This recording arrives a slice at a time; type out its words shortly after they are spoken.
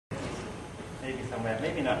maybe somewhere,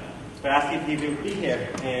 maybe not. But asked if he would be here,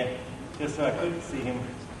 just so I could see him.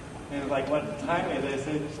 He was like, what time it is?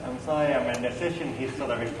 I'm sorry, I'm in a session. He's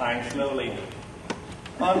sort of replying slowly.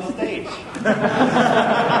 On stage. Alright.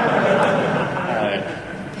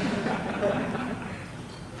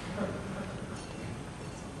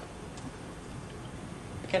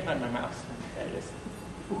 I can't find my mouse. There it is.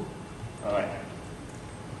 Alright.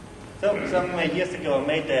 So, some years ago I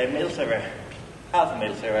made a mail server. Half a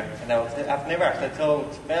mail server, and I've never actually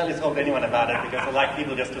barely told anyone about it because I like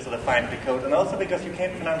people just to sort of find the code, and also because you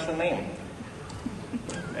can't pronounce the name.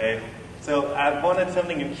 So I wanted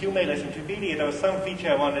something in qpsmtpd. There was some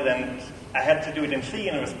feature I wanted, and I had to do it in C,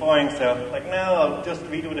 and it was boring. So like, no, I'll just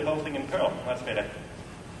redo the whole thing in Perl. Much better.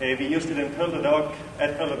 We used it in Perl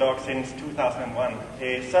since 2001.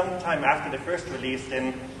 Sometime after the first release,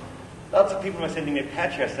 then lots of people were sending me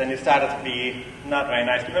patches, and it started to be not very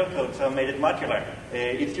nice Perl code, so I made it modular.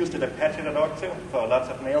 It's used in Apache.org too, for lots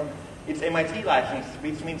of mail. It's MIT licensed,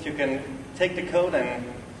 which means you can take the code and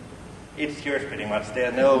it's yours pretty much. There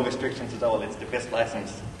are no restrictions at all. It's the best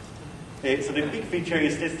license. So the big feature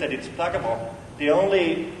is this, that it's pluggable. The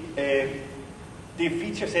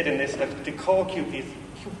feature set in this, that the core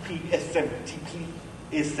qpsmtp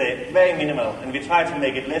is very minimal, and we try to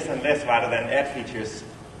make it less and less rather than add features.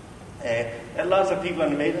 And lots of people on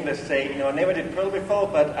the mailing list say, I never did Perl before,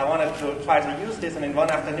 but I wanted to try to use this, and in one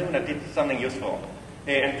afternoon I did something useful.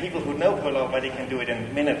 And people who know Perl already can do it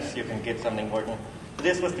in minutes. You can get something working. So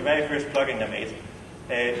this was the very first plugin I made.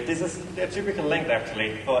 This is a typical length,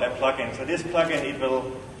 actually, for a plugin. So this plugin, it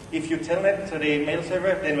will, if you telnet to the mail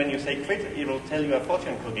server, then when you say quit, it will tell you a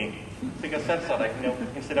fortune cookie. Because that's sort of,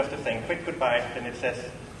 instead of just saying quit goodbye, then it says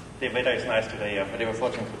the weather is nice today, or whatever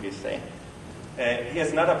fortune cookies say.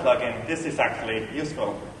 Here's another plugin. This is actually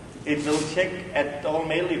useful. It will check at all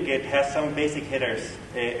mail you get has some basic headers.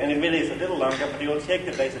 And it really is a little longer, but it will check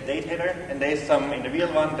that there's a date header, and there's some in the real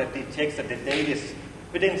one that it checks that the date is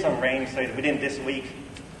within some range, so it's within this week.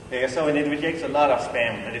 And it rejects a lot of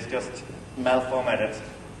spam that is just malformatted.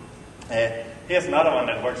 Here's another one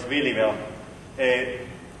that works really well.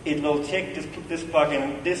 It will check this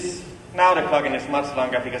plugin. Now the plugin is much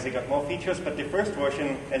longer because it got more features, but the first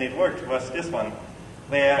version, and it worked, was this one,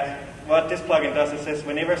 where what this plugin does is says,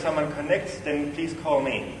 whenever someone connects, then please call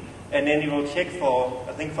me. And then it will check for,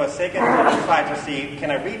 I think for a second, and try to see,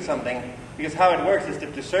 can I read something? Because how it works is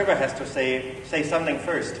that the server has to say something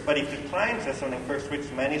first, but if the client says something first,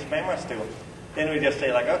 which many spammers do, then we just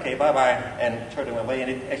say like, okay, bye-bye, and turn them away,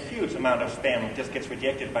 and a huge amount of spam just gets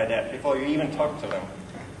rejected by that before you even talk to them.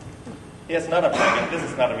 Here's another plugin. This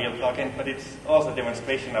is not a real plugin, but it's also a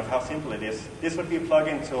demonstration of how simple it is. This would be a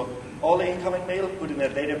plugin to all the incoming mail put in a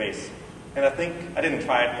database. And I didn't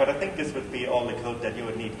try it, but I think this would be all the code that you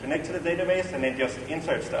would need. Connect to the database and then just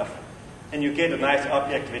insert stuff. And you get a nice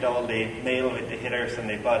object with all the mail, with the headers and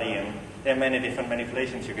the body, and there are many different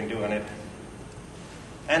manipulations you can do on it.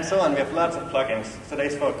 And so on. We have lots of plugins. So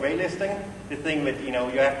there's for gray listing, the thing with, you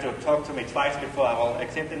have to talk to me twice before I will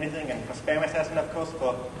accept anything, and for spam assassin, of course,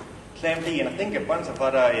 for ClamD, and I think a bunch of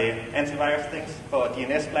other antivirus things for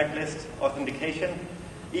DNS blacklist, authentication.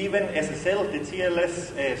 Even SSL, the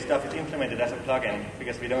TLS stuff is implemented as a plugin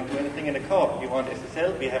because we don't do anything in the core. We want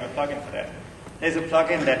SSL, we have a plugin for that. There's a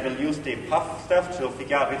plugin that will use the puff stuff to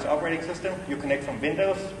figure out which operating system you connect from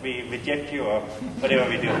Windows, we reject you, or whatever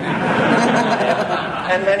we do.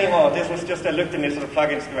 And many more. This was just, I looked in this sort of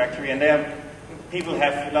plugins directory, and people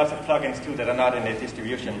have lots of plugins too that are not in the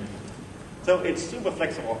distribution. So it's super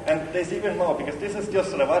flexible, and there's even more, because this is just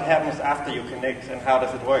sort of what happens after you connect and how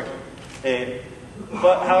does it work.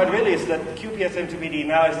 But how it really is that qpsmtpd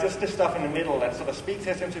now is just this stuff in the middle that sort of speaks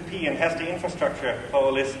SMTP and has the infrastructure for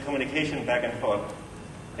all this communication back and forth.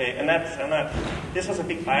 This was a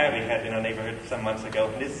big fire we had in our neighborhood some months ago.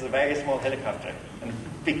 And this is a very small helicopter and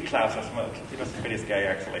big clouds of smoke. It was pretty scary,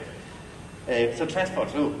 actually. So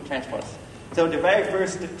transports. So the very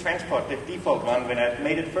first transport, the default one, when I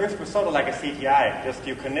made it first, was sort of like a CTI. Just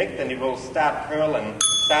you connect and it will start Perl and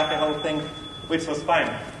start the whole thing, which was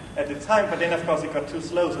fine at the time, but then of course it got too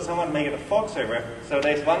slow, so someone made it a fork server. So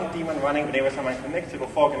there's one daemon running whenever someone connects, it will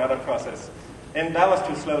fork another process. And that was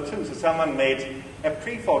too slow too, so someone made a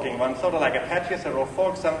pre-forking one, sort of like Apache, so it will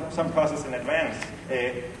fork some process in advance.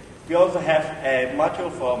 We also have a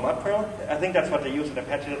module for modperl. I think that's what they use at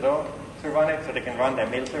Apache.org to run it, so they can run their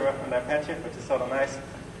mail server on Apache, which is sort of nice.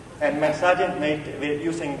 And Matt Sargent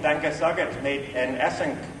using Danka Socket, made an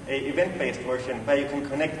async event-based version where you can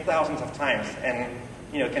connect thousands of times and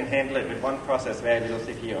can handle it with one process, very little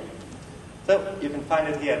CPU. So you can find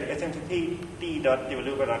it here at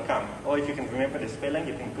smtpd.developer.com, or if you can remember the spelling,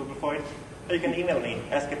 you can Google for it. Or you can email me,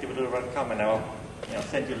 ask@developer.com, and I'll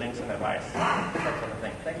send you links and advice. That sort of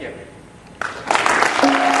thing. Thank you.